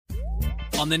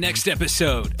On the next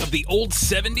episode of the Old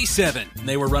 77.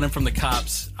 They were running from the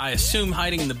cops. I assume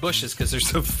hiding in the bushes because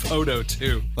there's a photo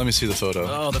too. Let me see the photo.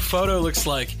 Oh, the photo looks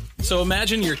like... So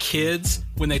imagine your kids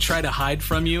when they try to hide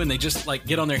from you and they just like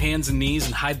get on their hands and knees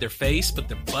and hide their face, but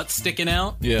their butt's sticking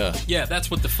out. Yeah. Yeah, that's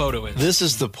what the photo is. This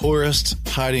is the poorest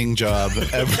hiding job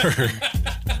ever.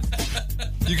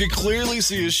 You can clearly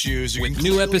see his shoes. With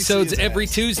new episodes every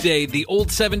Tuesday, the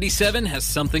Old 77 has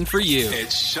something for you.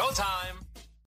 It's showtime.